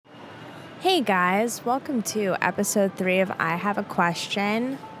Hey guys, welcome to episode 3 of I Have a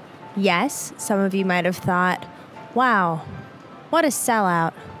Question. Yes, some of you might have thought, wow, what a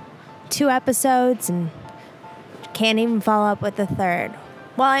sellout. 2 episodes and can't even follow up with the third.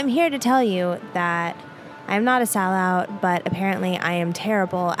 Well, I'm here to tell you that I'm not a sellout, but apparently I am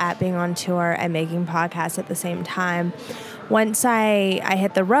terrible at being on tour and making podcasts at the same time. Once I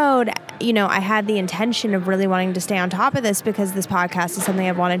hit the road, I had the intention of really wanting to stay on top of this because this podcast is something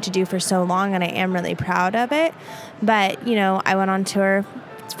I've wanted to do for so long and I am really proud of it. But, I went on tour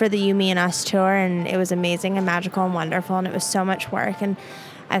for the You, Me, and Us tour and it was amazing and magical and wonderful and it was so much work. And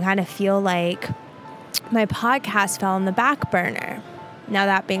I kind of feel like my podcast fell on the back burner. Now,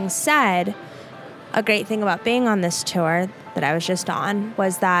 that being said, a great thing about being on this tour that I was just on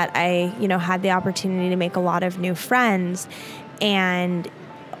was that I, had the opportunity to make a lot of new friends. And,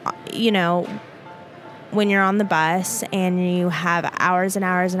 when you're on the bus and you have hours and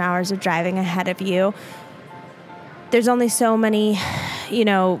hours and hours of driving ahead of you, there's only so many,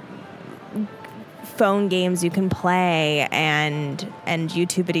 phone games you can play and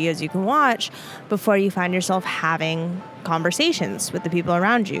YouTube videos you can watch before you find yourself having conversations with the people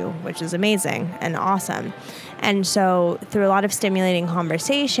around you, which is amazing and awesome. And so through a lot of stimulating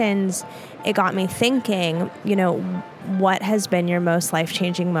conversations, it got me thinking, what has been your most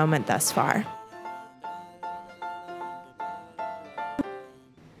life-changing moment thus far?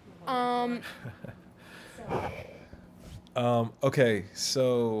 Okay,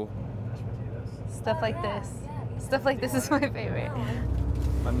 so Stuff like this. Stuff like this is my favorite.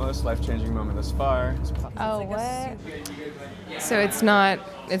 My most life-changing moment thus far is Oh, what? So it's not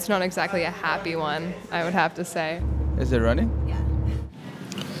exactly a happy one, I would have to say. Is it running?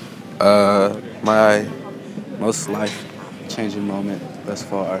 My most life-changing moment thus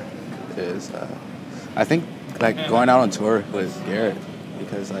far is, I think, going out on tour with Garrett,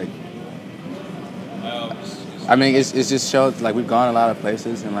 because, it just showed, we've gone a lot of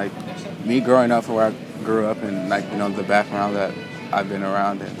places, and, me growing up from where I grew up and, the background that I've been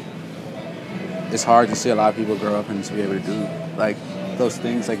around, and it's hard to see a lot of people grow up and to be able to do, those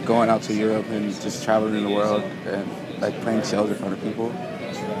things, going out to Europe and just traveling in the world and, playing shows in front of people.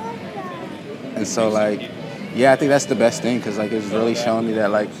 And so, I think that's the best thing, because, it's really shown me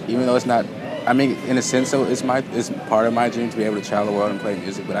that, even though it's not, in a sense, so it's part of my dream to be able to travel the world and play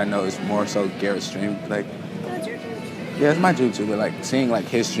music, but I know it's more so Garrett's dream, yeah, it's my dream too, but seeing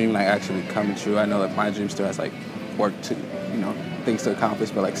his dream actually come true, I know my dream still has work to, things to accomplish,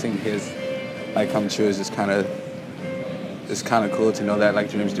 but seeing his come true is just kind of cool to know that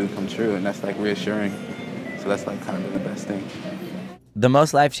dreams do come true, and that's reassuring. So that's kind of been the best thing. The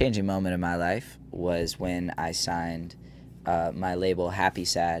most life-changing moment of my life was when I signed my label Happy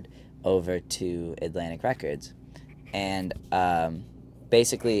Sad over to Atlantic Records, and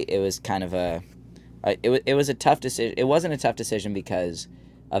basically it was kind of it was a tough decision. It wasn't a tough decision because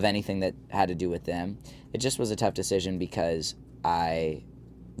of anything that had to do with them. It just was a tough decision because I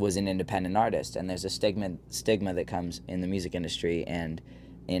was an independent artist, and there's a stigma that comes in the music industry and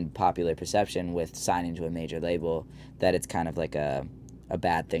in popular perception with signing to a major label, that it's kind of a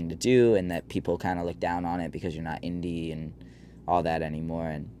bad thing to do, and that people kind of look down on it because you're not indie and all that anymore.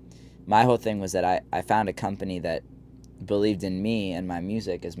 And my whole thing was that I found a company that believed in me and my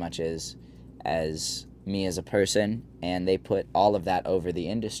music as much as me as a person, and they put all of that over the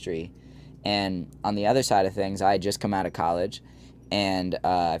industry. And on the other side of things, I had just come out of college, and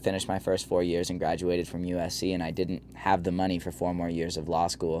I finished my first 4 years and graduated from USC, and I didn't have the money for 4 more years of law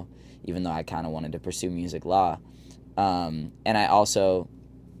school, even though I kind of wanted to pursue music law. And I also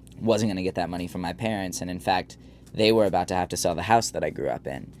wasn't going to get that money from my parents, and in fact, they were about to have to sell the house that I grew up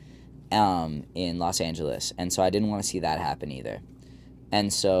in Los Angeles, and so I didn't want to see that happen either.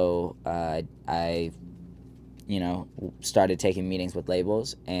 And so I started taking meetings with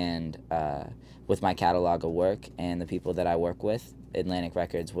labels and with my catalog of work and the people that I work with. Atlantic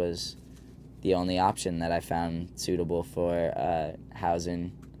Records was the only option that I found suitable for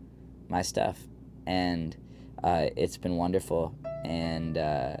housing my stuff. And it's been wonderful, and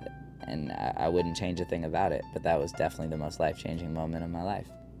I wouldn't change a thing about it. But that was definitely the most life-changing moment of my life,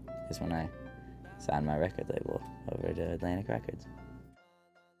 is when I signed my record label over to Atlantic Records.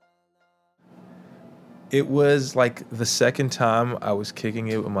 it was the second time I was kicking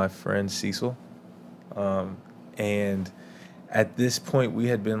it with my friend Cecil. And at this point we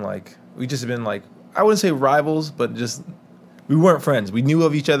had been I wouldn't say rivals, but just, we weren't friends. We knew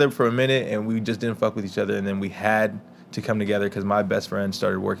of each other for a minute and we just didn't fuck with each other. And then we had to come together because my best friend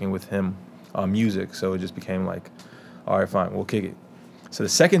started working with him on music. So it just became all right, fine, we'll kick it. So the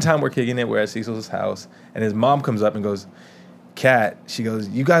second time we're kicking it, we're at Cecil's house, and his mom comes up and goes, Kat, she goes,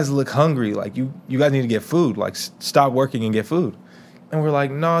 you guys look hungry. Like, you guys need to get food. Like, stop working and get food. And we're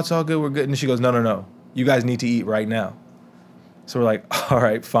like, no, it's all good. We're good. And she goes, no. You guys need to eat right now. So we're like, all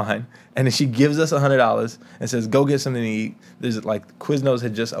right, fine. And then she gives us $100 and says, go get something to eat. There's like, Quiznos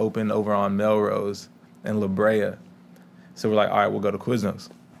had just opened over on Melrose and La Brea. So we're like, all right, we'll go to Quiznos.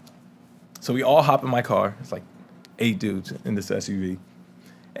 So we all hop in my car. It's like 8 dudes in this SUV.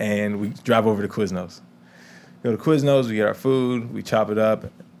 And we drive over to Quiznos. Go to Quiznos, we get our food, we chop it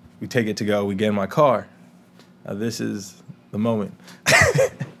up, we take it to go, we get in my car. Now this is the moment.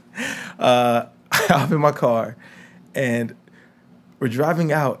 I hop in my car and we're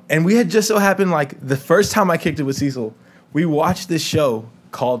driving out. And we had just so happened, like, the first time I kicked it with Cecil, we watched this show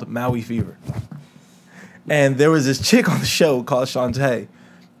called Maui Fever. And there was this chick on the show called Shantae.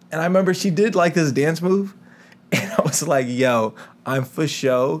 And I remember she did like this dance move. And I was like, yo, I'm for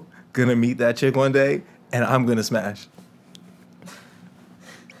sure gonna meet that chick one day and I'm gonna smash.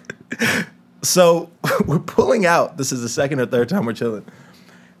 So we're pulling out, this is the second or third time we're chilling,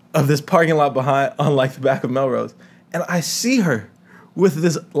 of this parking lot behind on like the back of Melrose. And I see her with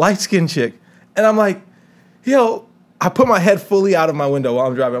this light-skinned chick. And I'm like, yo, I put my head fully out of my window while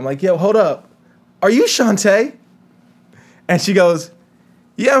I'm driving. I'm like, yo, hold up. Are you Shantae? And she goes,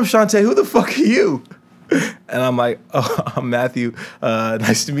 yeah, I'm Shantae. Who the fuck are you? And I'm like, oh, I'm Matthew.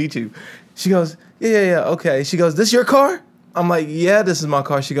 Nice to meet you. She goes, yeah, okay. She goes, this your car? I'm like, yeah, this is my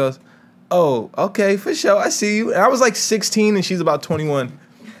car. She goes, oh, okay, for sure. I see you. And I was like 16 and she's about 21.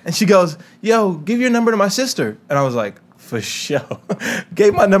 And she goes, yo, give your number to my sister. And I was like, for sure.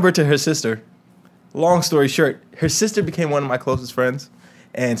 Gave my number to her sister. Long story short, her sister became one of my closest friends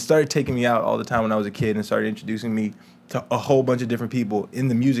and started taking me out all the time when I was a kid and started introducing me to a whole bunch of different people in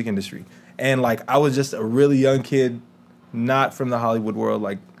the music industry. And like, I was just a really young kid, not from the Hollywood world,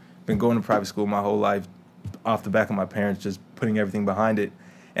 like been going to private school my whole life off the back of my parents, just putting everything behind it.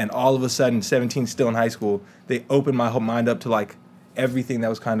 And all of a sudden, 17, still in high school, they opened my whole mind up to like everything that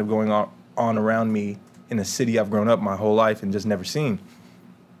was kind of going on around me in a city I've grown up my whole life and just never seen.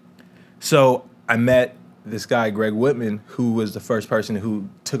 So I met this guy, Greg Whitman, who was the first person who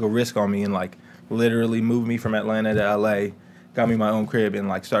took a risk on me and like literally moved me from Atlanta to LA, got me my own crib and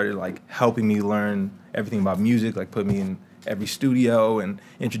like started like helping me learn everything about music, like put me in every studio and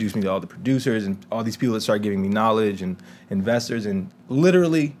introduced me to all the producers and all these people that started giving me knowledge and investors. And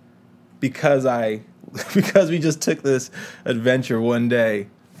literally because we just took this adventure one day,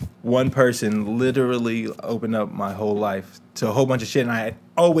 one person literally opened up my whole life to a whole bunch of shit. And I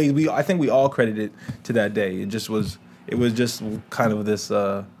think we all credit it to that day. It was just kind of this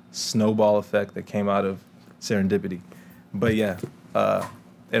snowball effect that came out of serendipity. But yeah,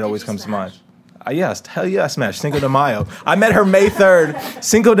 it always comes to mind. Yes, hell yeah, I smashed Cinco de Mayo. I met her May 3rd,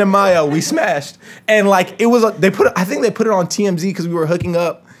 Cinco de Mayo, we smashed. And like, it was, I think they put it on TMZ because we were hooking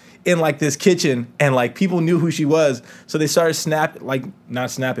up in like this kitchen and like people knew who she was. So they started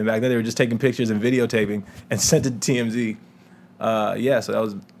not snapping back then, they were just taking pictures and videotaping and sent it to TMZ. So that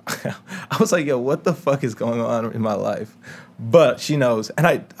was, I was like, yo, what the fuck is going on in my life? But she knows. And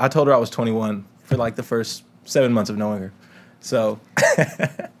I told her I was 21 for like the first 7 months of knowing her. So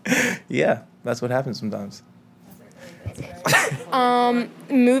yeah, that's what happens sometimes.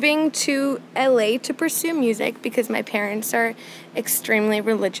 Moving to LA to pursue music because my parents are extremely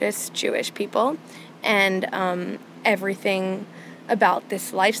religious Jewish people, and everything about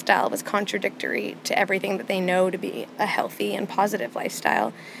this lifestyle was contradictory to everything that they know to be a healthy and positive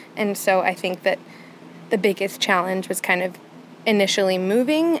lifestyle. And so I think that the biggest challenge was kind of initially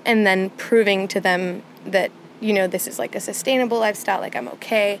moving and then proving to them that, you know, this is like a sustainable lifestyle, like I'm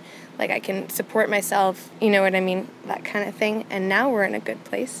okay, like I can support myself, you know what I mean, that kind of thing. And now we're in a good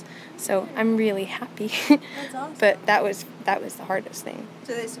place, so I'm really happy. That's awesome. But that was the hardest thing.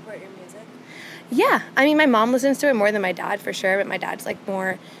 Do they support your music? Yeah, I mean, my mom listens to it more than my dad for sure, but my dad's like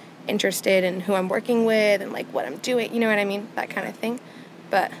more interested in who I'm working with and like what I'm doing, you know what I mean, that kind of thing.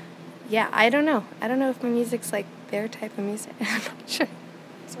 But yeah, I don't know if my music's like their type of music. I'm not sure.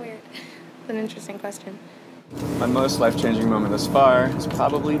 It's weird. It's an interesting question. My most life-changing moment thus far has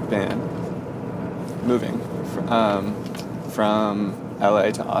probably been moving from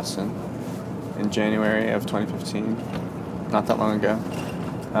LA to Austin in January of 2015, not that long ago.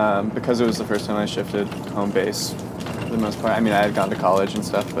 Because it was the first time I shifted home base for the most part. I mean, I had gone to college and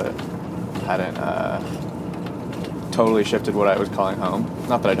stuff, but hadn't totally shifted what I was calling home.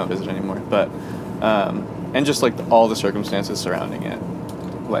 Not that I don't visit anymore, but and just like all the circumstances surrounding it,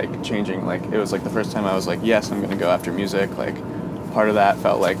 like changing. Like it was like the first time I was like, yes, I'm gonna go after music. Like part of that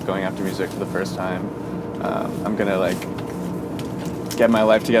felt like going after music for the first time. I'm gonna like get my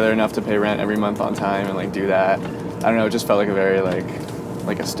life together enough to pay rent every month on time and like do that. I don't know, it just felt like a very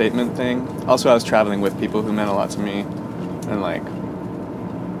like a statement thing. Also, I was traveling with people who meant a lot to me, and like,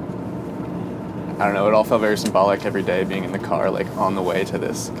 I don't know, it all felt very symbolic every day being in the car, like on the way to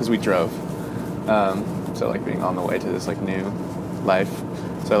this, because we drove. So like being on the way to this like new life.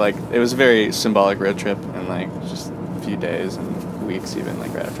 So like it was a very symbolic road trip, and like just a few days and weeks even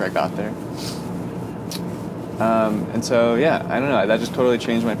like right after I got there. And so yeah, I don't know, that just totally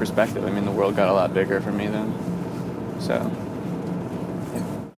changed my perspective. I mean, the world got a lot bigger for me then. So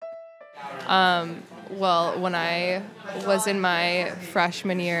yeah. Well, when I was in my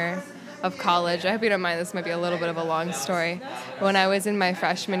freshman year of college, I hope you don't mind, this might be a little bit of a long story. When I was in my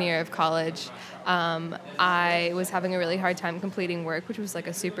freshman year of college, I was having a really hard time completing work, which was like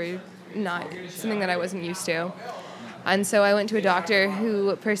a super, not something that I wasn't used to. And so I went to a doctor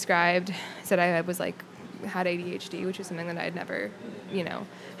who prescribed, said I was like, had ADHD, which was something that I had never,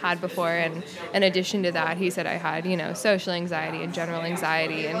 had before. And in addition to that, he said I had, social anxiety and general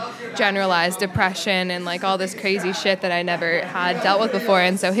anxiety and generalized depression and like all this crazy shit that I never had dealt with before.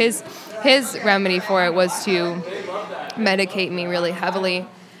 And so his remedy for it was to medicate me really heavily.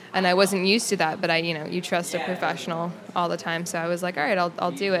 And I wasn't used to that, but you trust a professional all the time. So I was like, all right,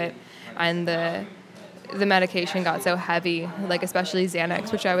 I'll do it. And the medication got so heavy, like especially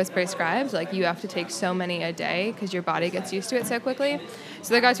Xanax, which I was prescribed, like you have to take so many a day because your body gets used to it so quickly.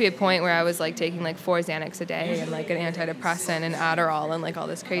 So there got to be a point where I was like taking like 4 Xanax a day and like an antidepressant and Adderall and like all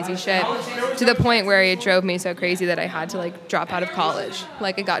this crazy shit, to the point where it drove me so crazy that I had to like drop out of college.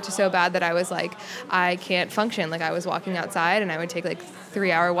 Like it got to so bad that I was like, I can't function. Like I was walking outside and I would take like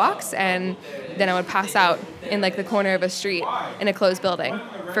 3-hour walks, and then I would pass out in like the corner of a street in a closed building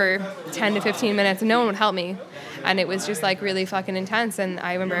for 10 to 15 minutes and no one would help me. And it was just like really fucking intense. And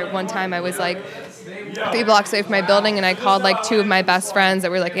I remember one time I was like 3 blocks away from my building and I called like 2 of my best friends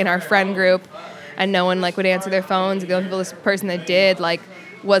that were like in our friend group, and no one like would answer their phones. The only person that did like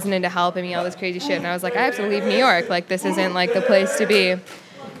wasn't into helping me, all this crazy shit. And I was like, I have to leave New York. Like this isn't like the place to be.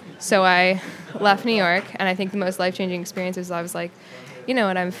 So I left New York, and I think the most life-changing experience was I was like, you know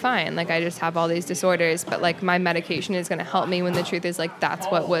what, I'm fine. Like, I just have all these disorders, but, like, my medication is going to help me, when the truth is, like, that's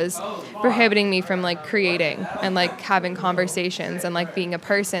what was prohibiting me from, like, creating and, like, having conversations and, like, being a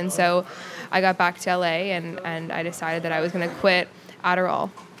person. So I got back to LA, and I decided that I was going to quit Adderall,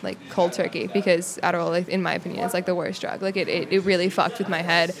 like, cold turkey, because Adderall, like, in my opinion, is, like, the worst drug. Like, it really fucked with my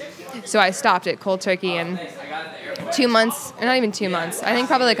head. So I stopped it cold turkey, and 2 months, or not even 2 months, I think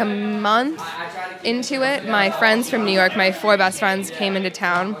probably like a month into it, my friends from New York, my 4 best friends, came into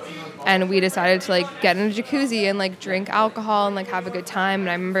town, and we decided to like get in a jacuzzi and like drink alcohol and like have a good time. And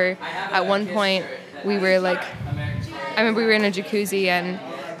I remember at one point we were in a jacuzzi,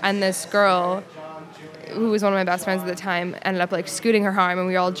 and this girl who was one of my best friends at the time ended up like scooting her arm, and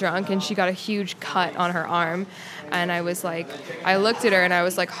we were all drunk, and she got a huge cut on her arm. And I was like, I looked at her and I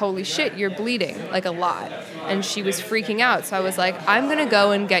was like, holy shit, you're bleeding, like a lot. And she was freaking out. So I was like, I'm going to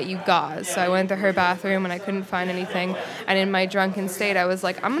go and get you gauze. So I went to her bathroom and I couldn't find anything. And in my drunken state, I was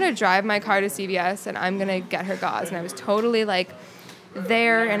like, I'm going to drive my car to CVS and I'm going to get her gauze. And I was totally like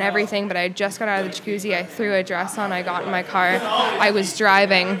there and everything, but I had just got out of the jacuzzi. I threw a dress on. I got in my car. I was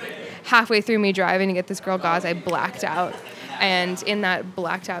driving. Halfway through me driving to get this girl gauze, I blacked out. And in that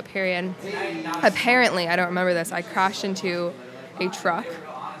blacked out period, apparently, I don't remember this, I crashed into a truck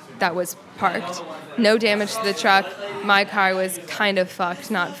that was parked. No damage to the truck. My car was kind of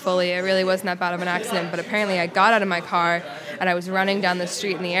fucked, not fully. It really wasn't that bad of an accident, but apparently I got out of my car and I was running down the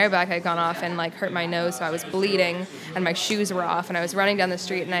street and the airbag had gone off and like hurt my nose, so I was bleeding and my shoes were off, and I was running down the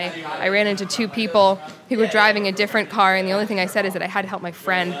street and I ran into 2 people who were driving a different car, and the only thing I said is that I had to help my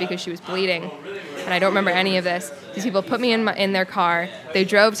friend because she was bleeding. And I don't remember any of this. These people put me in their car. They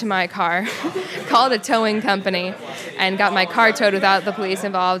drove to my car, called a towing company, and got my car towed without the police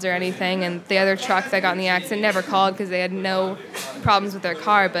involved or anything. And the other truck that got in the accident never called because they had no problems with their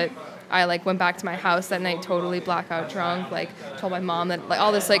car. But I like went back to my house that night totally blackout drunk, like told my mom that like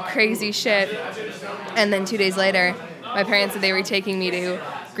all this like crazy shit. And then 2 days later, my parents said they were taking me to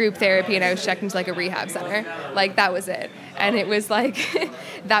group therapy, and I was checked into like a rehab center. Like that was it. And it was like,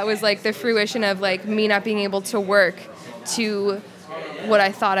 that was like the fruition of like me not being able to work to what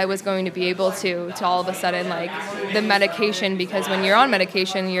I thought I was going to be able to all of a sudden like the medication, because when you're on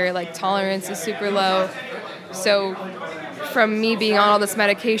medication, your like tolerance is super low. So from me being on all this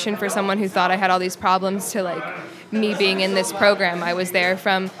medication for someone who thought I had all these problems to like me being in this program, I was there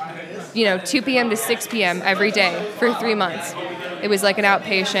from 2 p.m. to 6 p.m. every day for 3 months. It was like an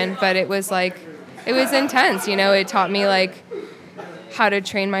outpatient, but it was like, it was intense, it taught me like how to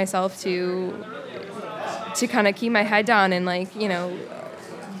train myself to kind of keep my head down and like,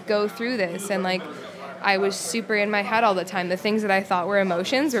 go through this. And like, I was super in my head all the time. The things that I thought were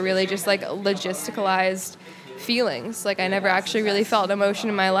emotions were really just like logisticalized feelings. Like I never actually really felt emotion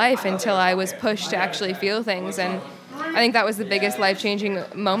in my life until I was pushed to actually feel things. And I think that was the biggest life-changing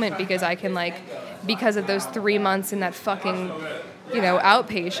moment, because I can because of those 3 months in that fucking,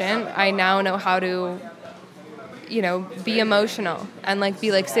 outpatient, I now know how to, be emotional and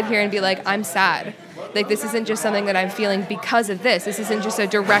sit here and be like, I'm sad. Like, this isn't just something that I'm feeling because of this. This isn't just a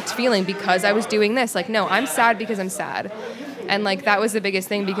direct feeling because I was doing this. Like, no, I'm sad because I'm sad. And, that was the biggest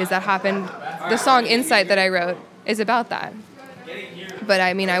thing, because that happened. The song Insight that I wrote is about that. But,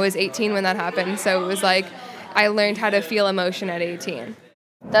 I mean, I was 18 when that happened, so it was I learned how to feel emotion at 18.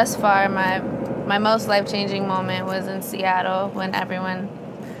 Thus far, my most life-changing moment was in Seattle when everyone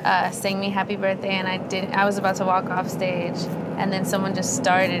sang me happy birthday, and I was about to walk off stage, and then someone just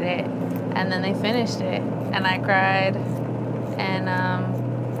started it, and then they finished it, and I cried, and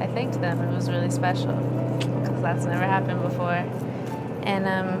I thanked them. It was really special, because that's never happened before, and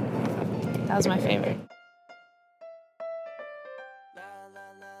that was my favorite.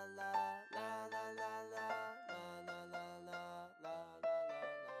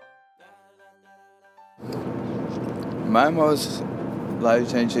 My most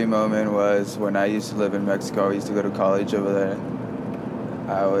life-changing moment was when I used to live in Mexico. I used to go to college over there.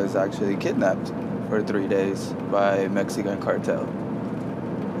 I was actually kidnapped for 3 days by a Mexican cartel.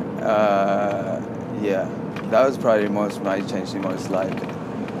 Yeah, that was probably most life-changing, my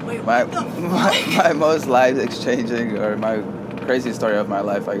most life-exchanging, or my crazy story of my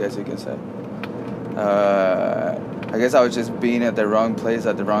life, I guess you can say. I guess I was just being at the wrong place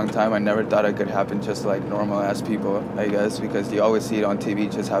at the wrong time. I never thought it could happen just like normal ass people, I guess, because you always see it on TV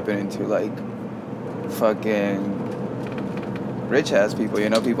just happening to fucking rich ass people,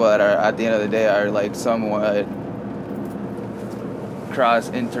 people that are at the end of the day are somewhat they're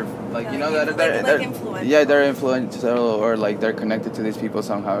influential. Yeah, they're influential, or they're connected to these people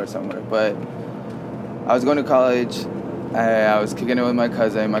somehow or somewhere. But I was going to college. I was kicking it with my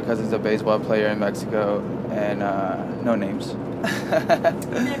cousin. My cousin's a baseball player in Mexico, and no names.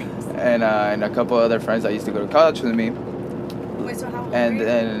 And a couple other friends that used to go to college with me. Wait, so how old And were you?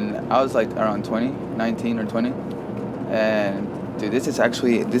 then I was around 20, 19 or 20. And dude,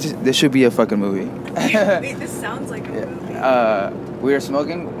 this should be a fucking movie. Wait, this sounds like a movie. We were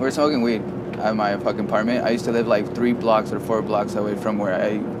smoking weed at my fucking apartment. I used to live 3 blocks or 4 blocks away from where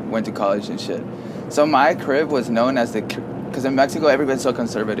I went to college and shit. So my crib was known as because in Mexico everybody's so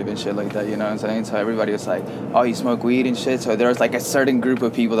conservative and shit like that, you know what I'm saying? So everybody was like, oh, you smoke weed and shit. So there was a certain group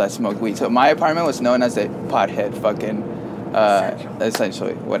of people that smoked weed. So my apartment was known as the pothead fucking,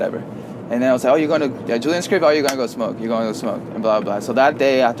 essentially, whatever. And then I was like, oh, you're going to Julian's crib? Oh, you're going to go smoke. You're going to go smoke, and blah, blah. So that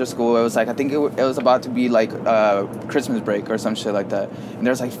day after school, it was I think it was about to be Christmas break or some shit like that. And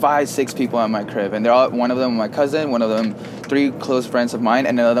there was 5, 6 people at my crib. And one of them was my cousin, one of them 3 close friends of mine,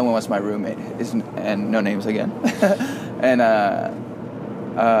 and another one was my roommate. And no names again. And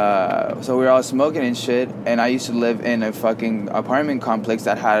so we were all smoking and shit. And I used to live in a fucking apartment complex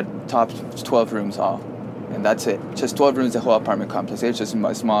that had top 12 rooms all. And that's it. Just 12 rooms, the whole apartment complex. It was just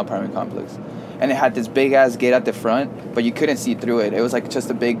a small apartment complex. And it had this big-ass gate at the front, but you couldn't see through it. It was just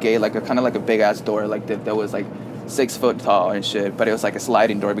a big gate, kind of like a big-ass door, that was 6 foot tall and shit. But it was a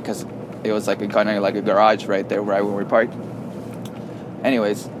sliding door because it was kind of like a garage right there right where we parked.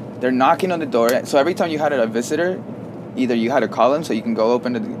 Anyways, they're knocking on the door. So every time you had a visitor, either you had to call them so you can go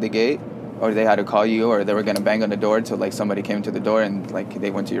open the gate, or they had to call you, or they were going to bang on the door till somebody came to the door and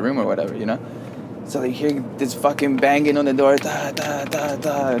they went to your room or whatever, So they hear this fucking banging on the door, da, da, da,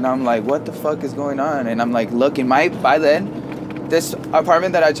 da. And I'm like, what the fuck is going on? And I'm looking. By then, this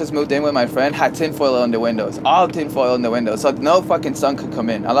apartment that I just moved in with my friend had tinfoil on the windows. All tinfoil on the windows. So no fucking sun could come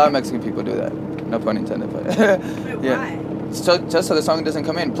in. A lot of Mexican people do that. No pun intended, but Wait, yeah. why? So just so the sun doesn't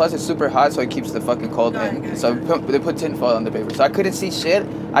come in. Plus it's super hot, so it keeps the fucking cold in. So they put tinfoil on the paper. So I couldn't see shit.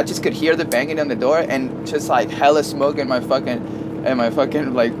 I just could hear the banging on the door and just hella smoke in my fucking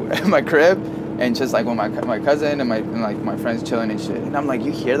my crib. And just with my cousin and my friends chilling and shit. And I'm like,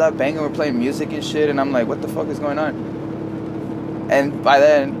 you hear that banging? We're playing music and shit. And I'm like, what the fuck is going on? And by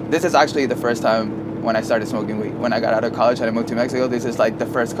then, this is actually the first time when I started smoking weed. When I got out of college and I moved to Mexico, this is the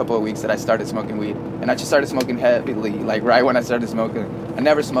first couple of weeks that I started smoking weed. And I just started smoking heavily, right when I started smoking. I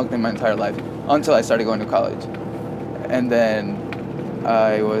never smoked in my entire life until I started going to college. And then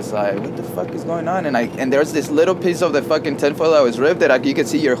I was like, what the fuck is going on? And there's this little piece of the fucking tinfoil that was ripped that you could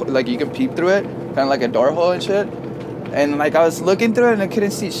see you can peep through it, kind of like a door hole and shit. And I was looking through it and I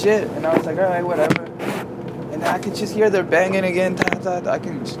couldn't see shit. And I was like, all right, whatever. And I could just hear they're banging again. Ta, ta, ta. I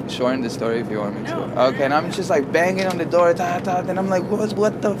can shorten the story if you want me to. No. Okay, and I'm just banging on the door. Ta, ta, and I'm like,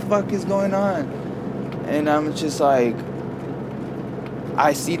 what the fuck is going on? and I'm just like,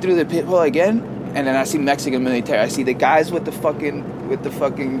 I see through the pit hole again, and then I see Mexican military. I see the guys with the fucking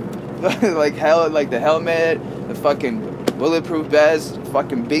like the helmet, the fucking bulletproof vest,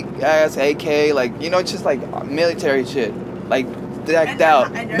 fucking big ass AK, like, you know, it's just like military shit, like decked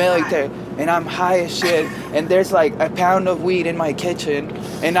out military. And I'm high as shit, and there's like a pound of weed in my kitchen,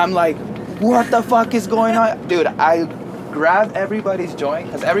 and I'm like, what the fuck is going on? Dude, I grabbed everybody's joint,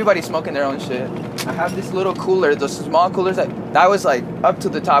 because everybody's smoking their own shit. I have this little cooler, those small coolers that was like up to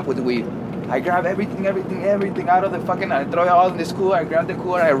the top with weed. I grab everything out of the fucking, I throw it all in this cooler, I grab the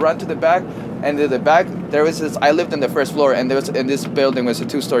cooler, I run to the back, and to the back, there was this, I lived in the first floor, and in this building was a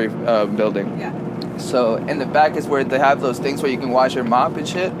 2-story building. Yeah. So in the back is where they have those things where you can wash your mop and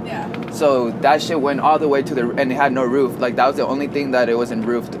shit. Yeah. So that shit went all the way to and it had no roof. Like, that was the only thing that it wasn't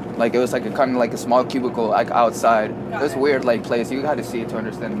roofed. Like, it was like a kind of like a small cubicle, like outside. It was weird, like, place. You had to see it to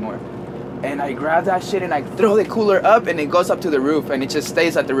understand more. And I grab that shit and I throw the cooler up, and it goes up to the roof, and it just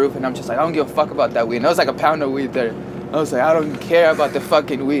stays at the roof, and I'm just like, I don't give a fuck about that weed. And it was like a pound of weed there. I was like, I don't care about the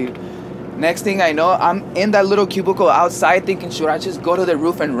fucking weed. Next thing I know, I'm in that little cubicle outside thinking, should I just go to the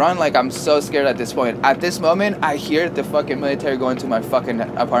roof and run? Like, I'm so scared at this point. At this moment, I hear the fucking military go into my fucking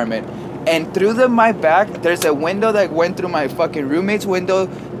apartment. And through my back, there's a window that went through my fucking roommate's window,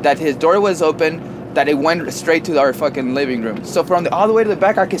 that his door was open, that it went straight to our fucking living room. So from all the way to the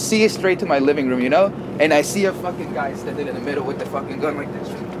back, I could see it straight to my living room, you know? And I see a fucking guy standing in the middle with the fucking gun like this.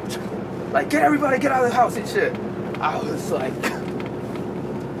 Like, get everybody, get out of the house and shit. I was like,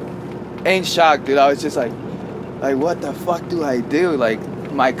 in shock, dude. I was just like, what the fuck do I do? Like,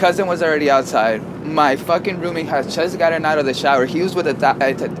 my cousin was already outside. My fucking roommate has just gotten out of the shower. He was with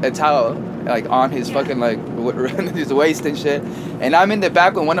a towel, like, on his fucking, like, his waist and shit. And I'm in the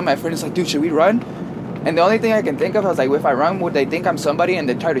back when one of my friends is like, dude, should we run? And the only thing I can think of, I was like, if I run, would they think I'm somebody and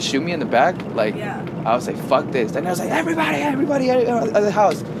they try to shoot me in the back? Like, I was like, fuck this. And I was like, everybody out of the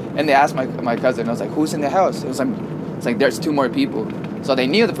house. And they asked my cousin, I was like, who's in the house? It's like, there's 2 more people. So they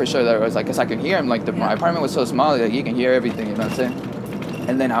knew for sure that I was like, because I could hear him. Like, my apartment was so small that you can hear everything, you know what I'm saying?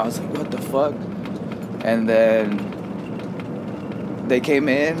 And then I was like, what the fuck? And then they came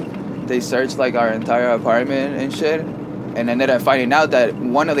in, they searched like our entire apartment and shit. And ended up finding out that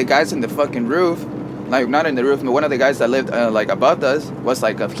one of the guys in the fucking roof, like, not in the roof, but one of the guys that lived like above us was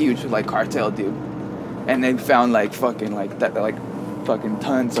like a huge like cartel dude. And they found like fucking like that, like fucking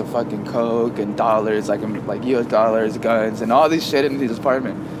tons of fucking coke and dollars, like US dollars, guns, and all this shit in his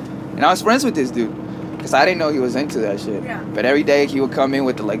apartment. And I was friends with this dude because I didn't know he was into that shit. Yeah. But every day he would come in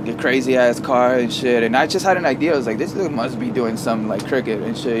with the crazy ass car and shit, and I just had an idea. I was like, this dude must be doing some like cricket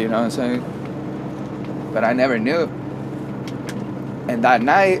and shit, you know what I'm saying? But I never knew. And that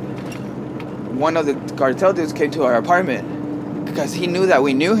night, one of the cartel dudes came to our apartment because he knew that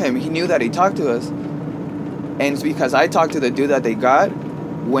we knew him. He knew that he talked to us. And it's because I talked to the dude that they got.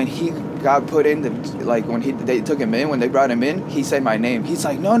 When he got put in, they took him in, when they brought him in, he said my name. He's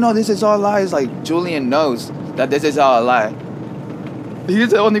like, no, this is all lies. Like, Julian knows that this is all a lie.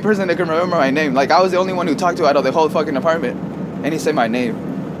 He's the only person that can remember my name. Like, I was the only one who talked to out of the whole fucking apartment. And he said my name.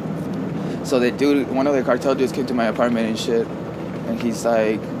 So the dude, one of the cartel dudes came to my apartment and shit. And he's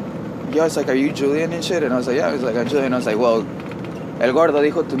like, yo, it's like, are you Julian and shit? And I was like, yeah. He was like, I'm Julian. I was like, well, El Gordo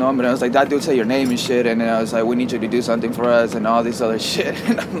dijo tu nombre. And I was like, that dude said your name and shit. And then I was like, we need you to do something for us and all this other shit.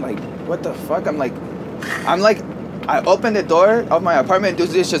 And I'm like, what the fuck? I'm like, I open the door of my apartment, dude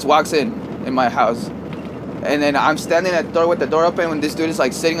just walks in my house. And then I'm standing at the door with the door open when this dude is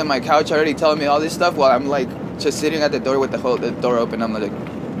like sitting on my couch already telling me all this stuff while I'm like just sitting at the door with the door open. I'm like,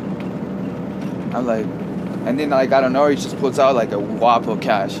 and then like, I don't know, he just pulls out like a whop of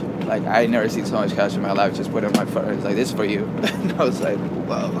cash. Like, I ain't never seen so much cash in my life. Just put it in my phone. He's like, this is for you. And I was like,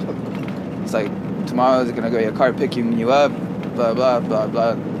 whoa. It's like, tomorrow is gonna go your car picking you up, blah, blah, blah,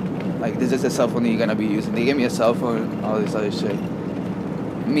 blah. Like, this is the cell phone that you're gonna be using. They gave me a cell phone, all this other shit.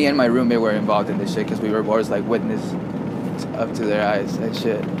 Me and my roommate were involved in this shit because we were both like witness up to their eyes and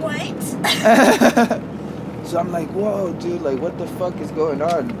shit. What? So I'm like, whoa, dude, like, what the fuck is going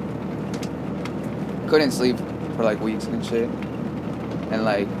on? Couldn't sleep for like weeks and shit. And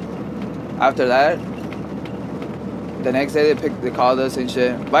like, after that, the next day they called us and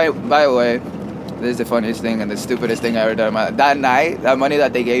shit. By the way, this is the funniest thing and the stupidest thing I ever done in my life. That night, that money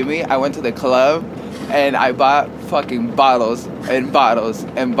that they gave me, I went to the club and I bought fucking bottles and bottles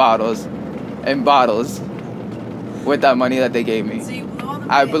and bottles and bottles with that money that they gave me. So you blew all the money?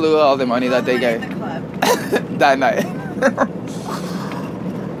 I blew all the money that they gave. In the club. That night.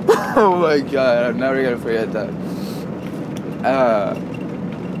 Oh my god, I'm never gonna forget that.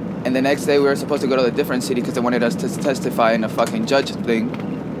 And the next day we were supposed to go to a different city because they wanted us to testify in a fucking judge thing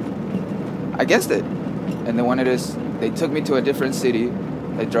against it. and they took me to a different city.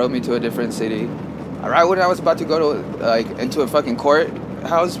 They drove me to a different city. Right when I was about to go to like into a fucking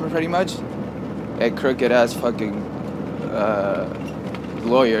courthouse, pretty much, a crooked ass fucking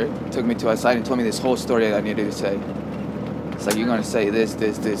lawyer took me to a side and told me this whole story that I needed to say. It's like, you're gonna say this.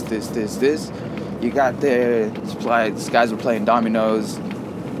 You got there. These guys were playing dominoes.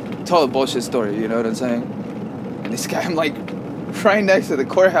 Total bullshit story. You know what I'm saying? And this guy, I'm like right next to the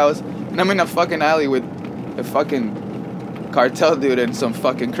courthouse, and I'm in a fucking alley with a fucking cartel dude and some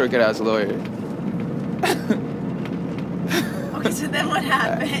fucking crooked ass lawyer. Okay, so then what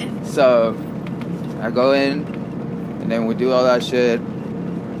happened? So I go in, and then we do all that shit.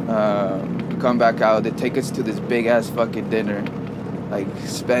 We come back out. They take us to this big ass fucking dinner, like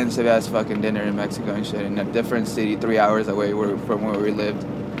expensive ass fucking dinner in Mexico and shit, in a different city, 3 hours away from where we lived.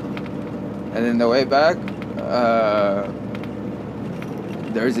 And then the way back,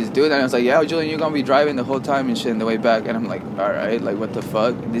 there's this dude, and I was like, yeah, Julian, you're gonna be driving the whole time and shit in the way back. And I'm like, all right, like, what the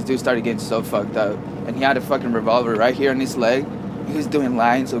fuck? And this dude started getting so fucked up, and he had a fucking revolver right here on his leg. He was doing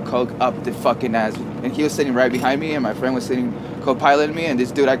lines of coke up the fucking ass, and he was sitting right behind me, and my friend was sitting co-piloting me, and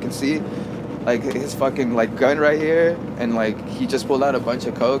this dude I can see, like, his fucking, like, gun right here, and, like, he just pulled out a bunch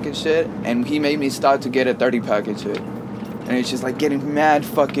of coke and shit, and he made me stop to get a 30-pack and shit. And he's just, like, getting mad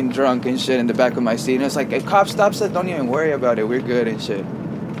fucking drunk and shit in the back of my seat. And it's like, if cop stops us, don't even worry about it. We're good and shit.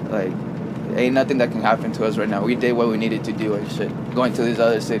 Like, ain't nothing that can happen to us right now. We did what we needed to do and shit. Going to this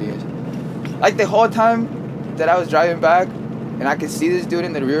other city and shit. Like, the whole time that I was driving back, and I could see this dude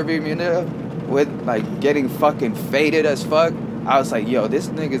in the rearview mirror with, like, getting fucking faded as fuck, I was like, yo, this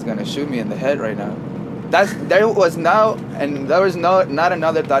nigga's gonna shoot me in the head right now. There was not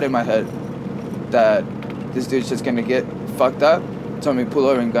another thought in my head that this dude's just gonna get fucked up, told me pull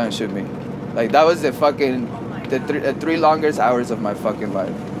over and gun shoot me. Like, that was the fucking, the three longest hours of my fucking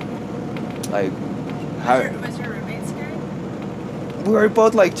life. Like, Was your roommate scared? we were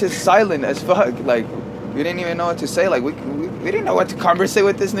both, like, just silent as fuck. Like, we didn't even know what to say. Like, we didn't know what to conversate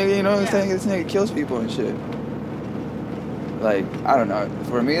with this nigga, you know what I'm saying? This nigga kills people and shit. Like, I don't know.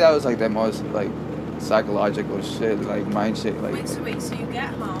 For me, that was, like, the most, like, psychological shit, like, mind shit. Like, So you get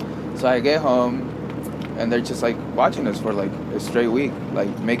home. So I get home, and they're just, like, watching us for, like, a straight week,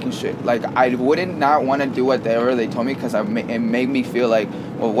 like, making shit. Like, I wouldn't not want to do whatever they told me, because it made me feel like,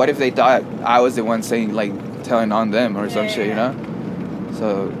 well, what if they thought I was the one saying, like, telling on them or some shit, you know?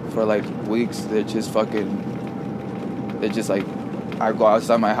 So for, like, weeks, they're just like, I go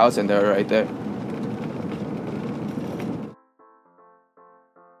outside my house, and they're right there.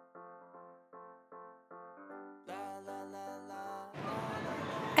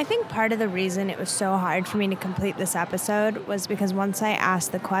 I think part of the reason it was so hard for me to complete this episode was because once I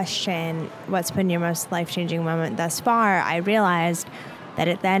asked the question, what's been your most life-changing moment thus far, I realized that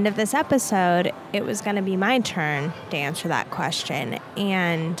at the end of this episode, it was going to be my turn to answer that question.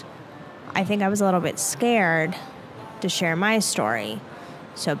 And I think I was a little bit scared to share my story.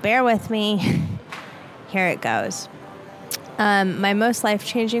 So bear with me. Here it goes. My most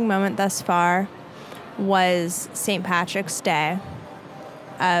life-changing moment thus far was St. Patrick's Day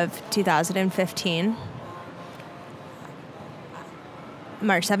of 2015,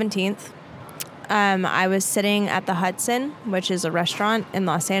 March 17th. I was sitting at the Hudson, which is a restaurant in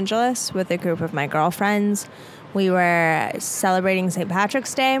Los Angeles, with a group of my girlfriends. We were celebrating St.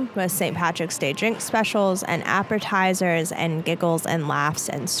 Patrick's Day with St. Patrick's Day drink specials and appetizers and giggles and laughs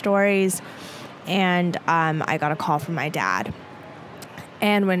and stories. And I got a call from my dad.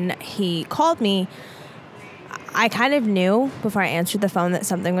 And when he called me, I kind of knew before I answered the phone that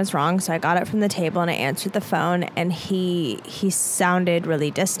something was wrong, so I got up from the table and I answered the phone, and he sounded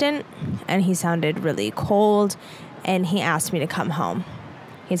really distant, and he sounded really cold, and he asked me to come home.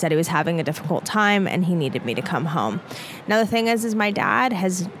 He said he was having a difficult time and he needed me to come home. Now, the thing is my dad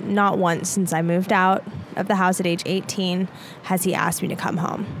has not once since I moved out of the house at age 18 has he asked me to come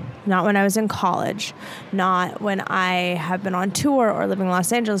home. Not when I was in college, not when I have been on tour or living in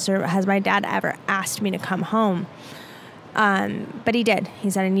Los Angeles, or has my dad ever asked me to come home. But he did. He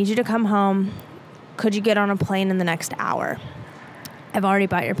said, I need you to come home. Could you get on a plane in the next hour? I've already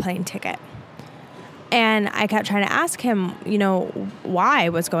bought your plane ticket. And I kept trying to ask him, why?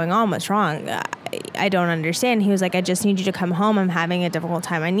 What's going on? What's wrong? I don't understand. He was like, I just need you to come home. I'm having a difficult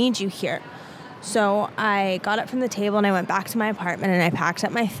time. I need you here. So I got up from the table and I went back to my apartment and I packed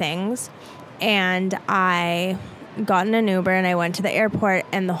up my things and I got in an Uber and I went to the airport,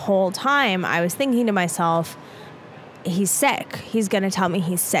 and the whole time I was thinking to myself, he's sick. He's going to tell me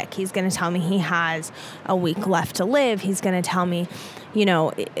he's sick. He's going to tell me he has a week left to live. He's going to tell me, you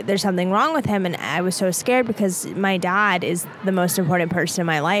know, there's something wrong with him. And I was so scared because my dad is the most important person in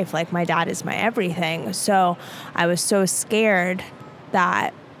my life. Like, my dad is my everything. So I was so scared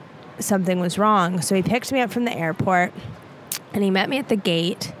that something was wrong. So he picked me up from the airport and he met me at the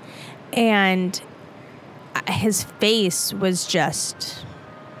gate, and his face was just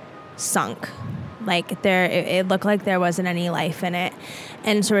sunk. Like, it looked like there wasn't any life in it.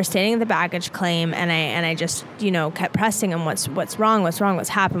 And so we're standing at the baggage claim, and I just, you know, kept pressing him, what's wrong, what's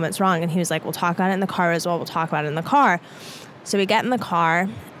happened, what's wrong? And he was like, we'll talk about it in the car as well. We'll talk about it in the car. So we get in the car,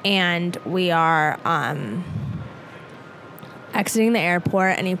 and we are exiting the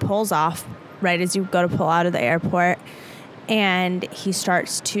airport, and he pulls off right as you go to pull out of the airport, and he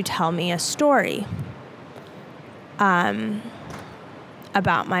starts to tell me a story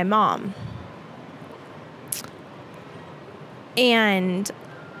about my mom. And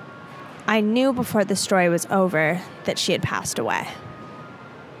I knew before the story was over that she had passed away.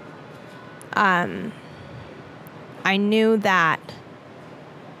 I knew that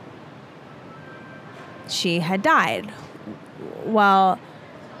she had died. Well,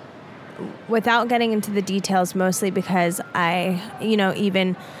 without getting into the details, mostly because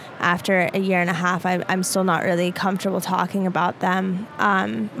even after a year and a half, I'm still not really comfortable talking about them.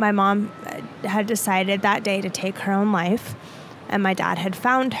 My mom had decided that day to take her own life, and my dad had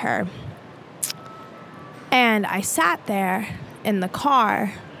found her. And I sat there in the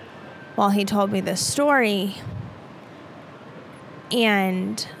car while he told me this story,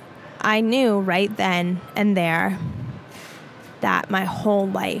 and I knew right then and there that my whole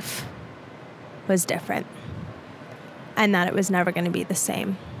life was different and that it was never going to be the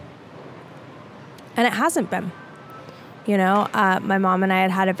same. And it hasn't been. You know, my mom and I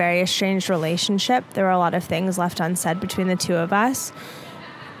had a very estranged relationship. There were a lot of things left unsaid between the two of us.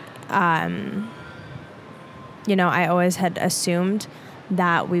 You know, I always had assumed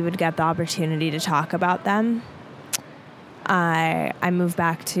that we would get the opportunity to talk about them. I moved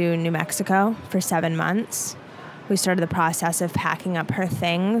back to New Mexico for 7 months. We started the process of packing up her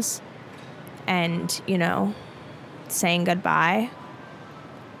things and, you know, saying goodbye.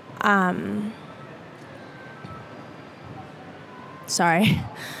 Sorry.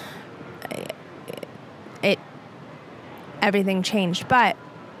 Everything changed. But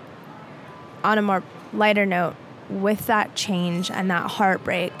on a more lighter note, with that change and that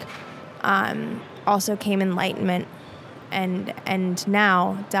heartbreak, also came enlightenment and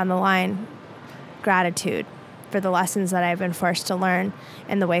now, down the line, gratitude for the lessons that I've been forced to learn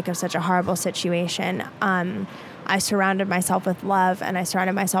in the wake of such a horrible situation. I surrounded myself with love, and I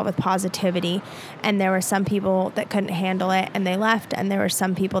surrounded myself with positivity. And there were some people that couldn't handle it and they left. And there were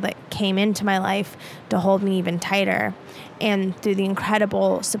some people that came into my life to hold me even tighter. And through the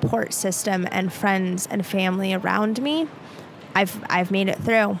incredible support system and friends and family around me, I've made it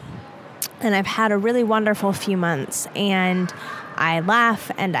through. And I've had a really wonderful few months, and I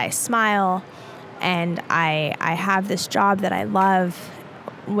laugh and I smile, and I have this job that I love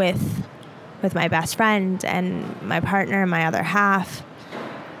with my best friend and my partner and my other half.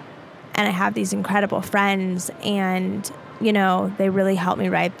 And I have these incredible friends, and, you know, they really helped me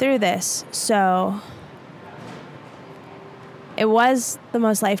ride through this. So it was the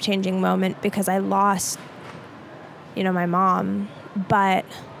most life-changing moment because I lost, you know, my mom, but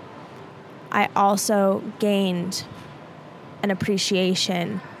I also gained an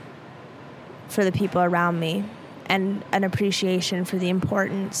appreciation for the people around me, and an appreciation for the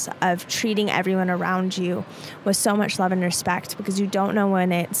importance of treating everyone around you with so much love and respect, because you don't know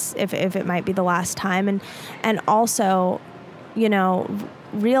when if it might be the last time. And also, you know,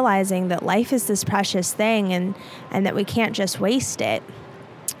 realizing that life is this precious thing, and that we can't just waste it.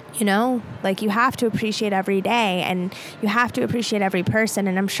 You know, like, you have to appreciate every day, and you have to appreciate every person.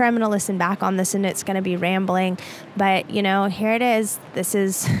 And I'm sure I'm going to listen back on this and it's going to be rambling, but, you know, here it is. This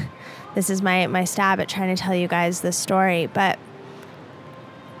is my stab at trying to tell you guys this story. But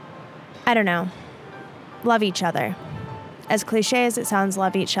I don't know. Love each other. As cliche as it sounds,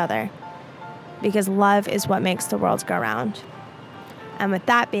 love each other. Because love is what makes the world go round. And with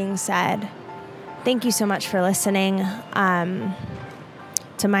that being said, thank you so much for listening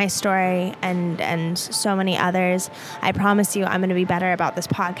to my story and so many others. I promise you I'm going to be better about this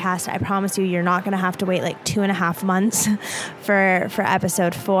podcast. I promise you you're not going to have to wait like 2.5 months for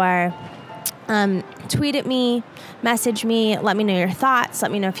episode 4. Tweet at me, message me, let me know your thoughts.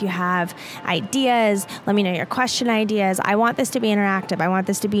 Let me know if you have ideas. Let me know your question ideas. I want this to be interactive. I want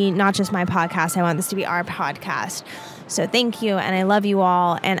this to be not just my podcast. I want this to be our podcast. So thank you, and I love you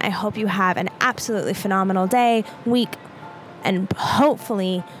all, and I hope you have an absolutely phenomenal day, week, and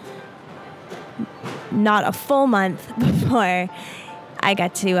hopefully not a full month before I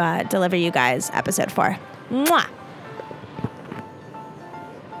get to deliver you guys episode 4. Mwah!